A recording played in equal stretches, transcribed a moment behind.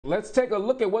let's take a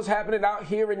look at what's happening out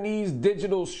here in these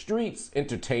digital streets.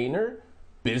 Entertainer,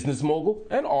 business mogul,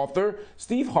 and author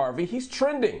Steve Harvey, he's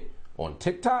trending on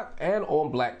TikTok and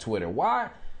on Black Twitter. Why?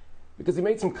 Because he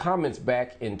made some comments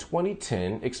back in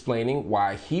 2010 explaining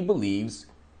why he believes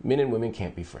men and women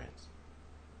can't be friends.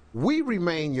 We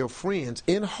remain your friends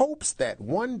in hopes that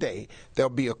one day there'll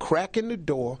be a crack in the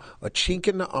door, a chink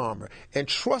in the armor, and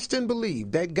trust and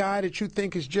believe that guy that you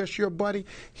think is just your buddy,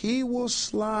 he will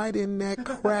slide in that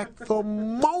crack the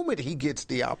moment he gets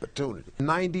the opportunity.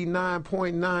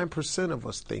 99.9% of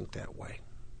us think that way.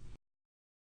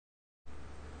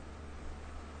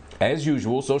 As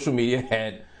usual, social media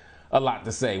had a lot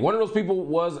to say. One of those people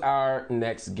was our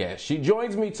next guest. She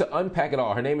joins me to unpack it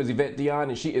all. Her name is Evette Dionne,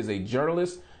 and she is a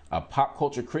journalist, a pop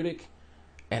culture critic,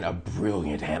 and a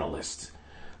brilliant analyst.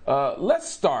 Let's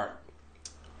start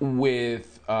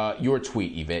with your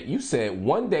tweet, Evette. You said,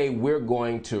 one day we're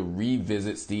going to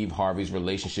revisit Steve Harvey's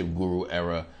relationship guru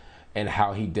era and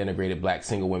how he denigrated black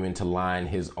single women to line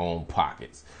his own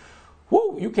pockets.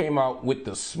 Woo, you came out with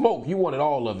the smoke. You wanted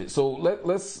all of it. So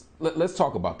let's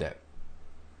talk about that.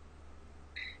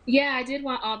 Yeah, I did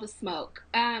want all the smoke.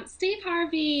 Steve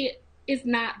Harvey is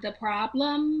not the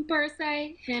problem per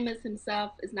se. Him as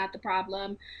himself is not the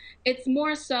problem. It's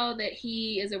more so that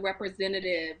he is a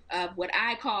representative of what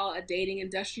I call a dating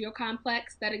industrial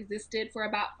complex that existed for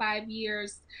about 5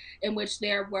 years, in which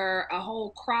there were a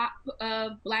whole crop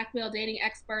of black male dating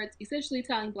experts essentially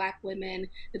telling black women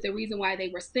that the reason why they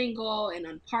were single and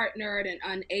unpartnered and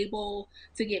unable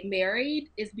to get married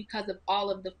is because of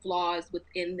all of the flaws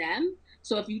within them.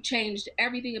 So if you changed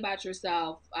everything about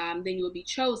yourself, then you would be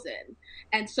chosen.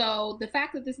 And so the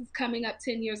fact that this is coming up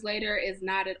 10 years later is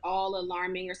not at all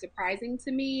alarming or surprising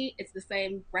to me. It's the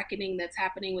same reckoning that's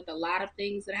happening with a lot of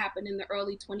things that happened in the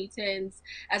early 2010s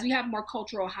as we have more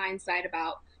cultural hindsight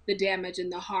about the damage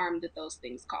and the harm that those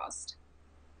things caused.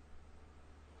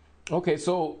 Okay,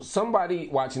 so somebody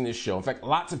watching this show, in fact,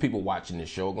 lots of people watching this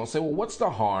show are going to say, well, what's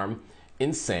the harm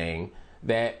in saying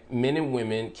that men and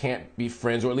women can't be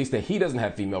friends, or at least that he doesn't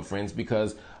have female friends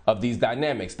because of these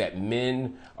dynamics, that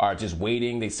men are just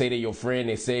waiting. They say they're your friend.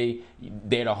 They say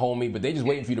they're the homie, but they're just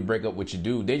waiting for you to break up with your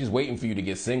dude. They're just waiting for you to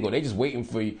get single. They're just waiting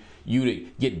for you to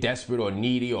get desperate or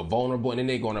needy or vulnerable, and then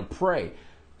they're going to pray.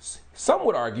 Some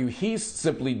would argue he's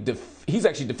actually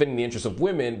defending the interests of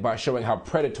women by showing how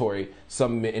predatory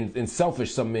some men and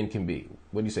selfish some men can be.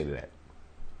 What do you say to that?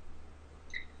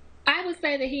 I would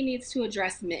say that he needs to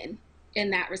address men in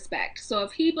that respect. So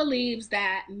if he believes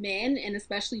that men, and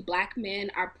especially black men,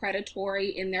 are predatory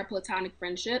in their platonic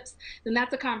friendships, then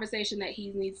that's a conversation that he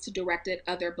needs to direct at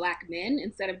other black men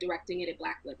instead of directing it at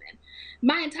black women.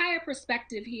 My entire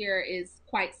perspective here is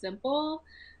quite simple.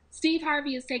 Steve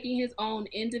Harvey is taking his own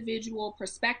individual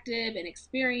perspective and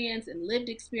experience and lived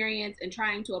experience and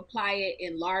trying to apply it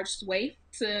in large swathe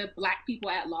to black people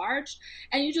at large.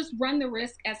 And you just run the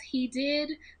risk, as he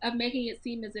did, of making it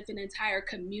seem as if an entire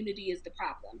community is the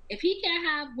problem. If he can't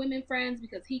have women friends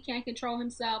because he can't control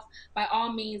himself, by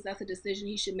all means, that's a decision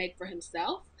he should make for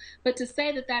himself. But to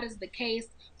say that that is the case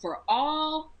for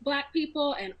all black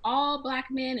people and all black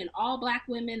men and all black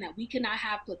women, that we cannot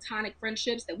have platonic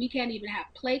friendships, that we can't even have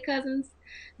play cousins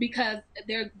because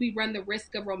we run the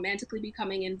risk of romantically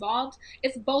becoming involved,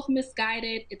 it's both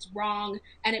misguided, it's wrong,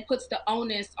 and it puts the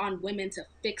onus on women to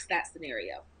fix that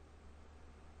scenario.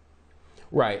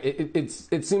 Right.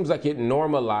 It seems like it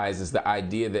normalizes the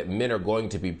idea that men are going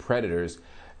to be predators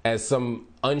as some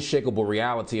unshakable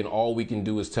reality, and all we can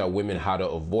do is tell women how to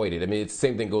avoid it. I mean, it's the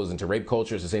same thing goes into rape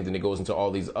culture. It's the same thing that goes into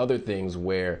all these other things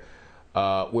where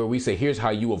we say, here's how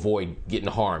you avoid getting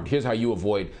harmed. Here's how you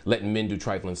avoid letting men do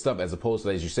trifling stuff, as opposed to,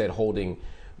 as you said, holding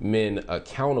men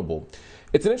accountable.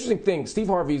 It's an interesting thing. Steve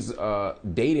Harvey's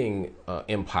dating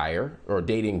empire, or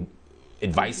dating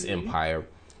advice empire,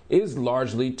 is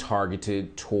largely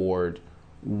targeted toward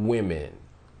women.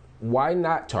 Why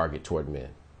not target toward men?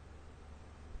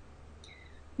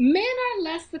 Men are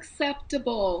less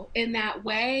acceptable in that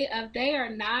way. They are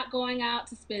not going out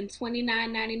to spend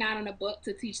 $29.99 on a book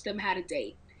to teach them how to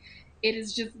date. It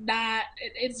is just not,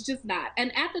 it's just not.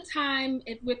 And at the time,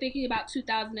 if we're thinking about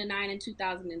 2009 and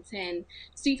 2010,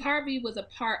 Steve Harvey was a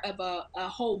part of a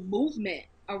whole movement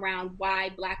around why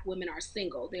black women are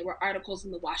single. There were articles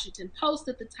in the Washington Post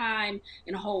at the time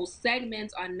and whole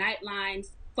segments on Nightlines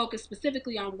focused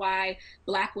specifically on why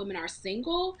black women are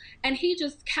single. And he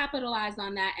just capitalized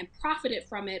on that and profited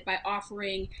from it by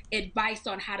offering advice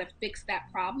on how to fix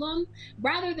that problem,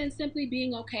 rather than simply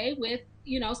being okay with,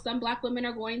 some black women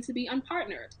are going to be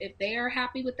unpartnered. If they are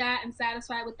happy with that and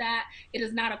satisfied with that, it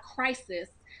is not a crisis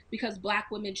because Black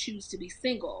women choose to be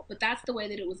single. But that's the way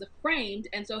that it was framed.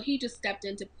 And so he just stepped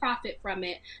in to profit from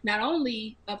it, not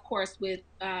only, of course, with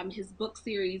his book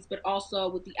series, but also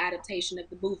with the adaptation of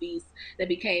the movies that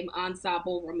became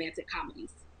ensemble romantic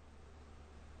comedies.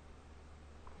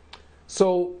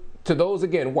 So to those,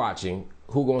 again, watching,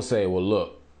 who gonna say, well,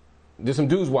 look, there's some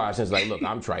dudes watching, it's like, look,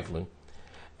 I'm trifling.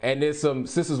 And there's some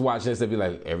sisters watching this that be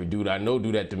like, every dude I know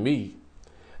do that to me.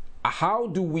 How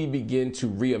do we begin to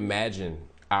reimagine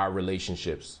our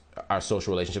relationships, our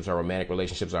social relationships, our romantic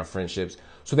relationships, our friendships,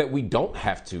 so that we don't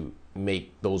have to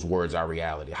make those words our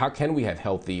reality? How can we have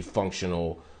healthy,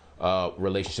 functional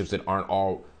relationships that aren't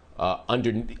all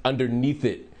underneath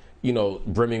it, you know,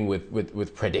 brimming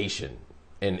with predation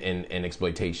and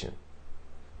exploitation?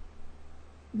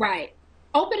 Right.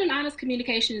 Open and honest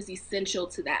communication is essential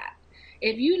to that.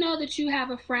 If you know that you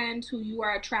have a friend who you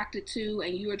are attracted to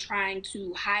and you are trying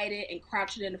to hide it and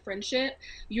crouch it in a friendship,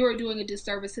 you are doing a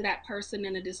disservice to that person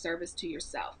and a disservice to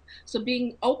yourself. So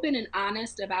being open and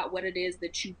honest about what it is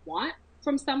that you want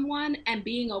from someone and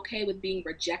being okay with being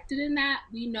rejected in that.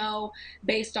 We know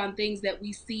based on things that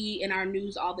we see in our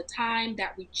news all the time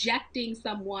that rejecting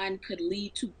someone could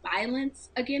lead to violence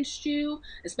against you,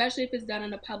 especially if it's done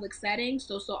in a public setting.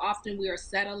 So often we are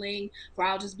settling for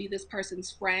I'll just be this person's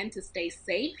friend to stay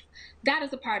safe. That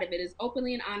is a part of it, is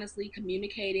openly and honestly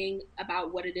communicating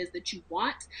about what it is that you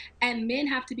want. And men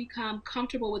have to become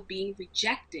comfortable with being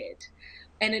rejected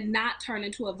and it not turn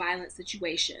into a violent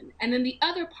situation. And then the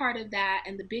other part of that,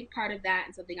 and the big part of that,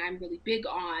 and something I'm really big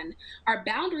on, our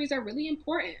boundaries are really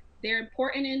important. They're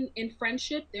important in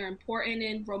friendship. They're important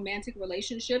in romantic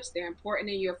relationships. They're important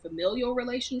in your familial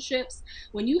relationships.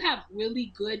 When you have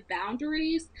really good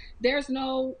boundaries, there's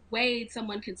no way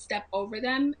someone can step over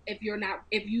them if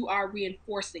you are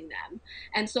reinforcing them.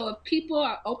 And so if people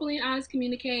are openly and honest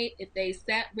communicate, if they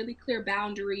set really clear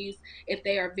boundaries, if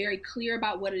they are very clear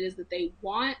about what it is that they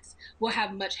want, we'll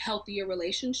have much healthier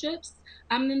relationships.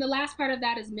 Then the last part of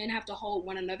that is men have to hold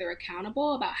one another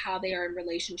accountable about how they are in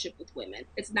relationship with women.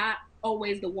 It's not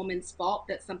always the woman's fault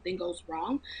that something goes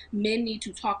wrong. Men need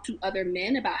to talk to other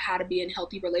men about how to be in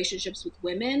healthy relationships with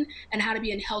women and how to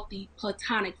be in healthy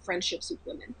platonic friendships with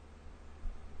women.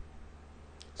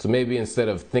 So maybe instead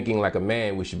of thinking like a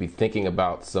man, we should be thinking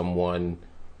about someone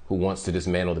who wants to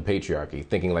dismantle the patriarchy,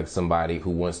 thinking like somebody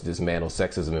who wants to dismantle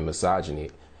sexism and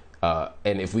misogyny.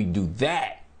 And if we do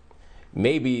that,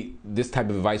 maybe this type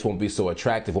of advice won't be so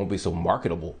attractive, won't be so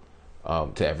marketable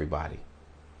to everybody.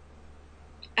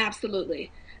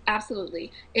 Absolutely. Absolutely.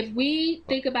 If we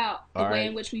think about the way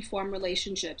in which we form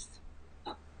relationships.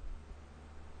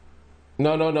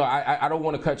 No. I don't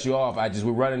want to cut you off.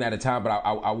 We're running out of time, but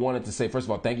I wanted to say, first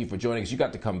of all, thank you for joining us. You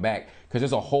got to come back because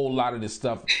there's a whole lot of this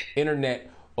stuff, internet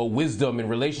or wisdom and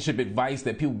relationship advice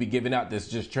that people be giving out that's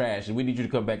just trash. And we need you to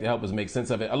come back to help us make sense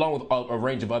of it, along with a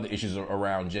range of other issues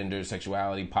around gender,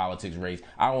 sexuality, politics, race.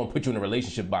 I don't want to put you in a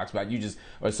relationship box, but you just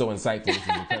are so insightful. This is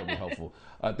incredibly helpful.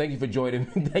 Thank you for joining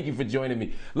me. Thank you for joining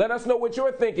me. Let us know what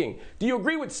you're thinking. Do you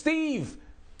agree with Steve?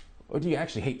 Or do you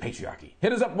actually hate patriarchy?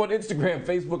 Hit us up on Instagram,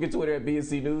 Facebook, and Twitter at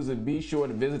BNC News, and be sure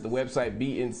to visit the website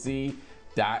bnc.tv.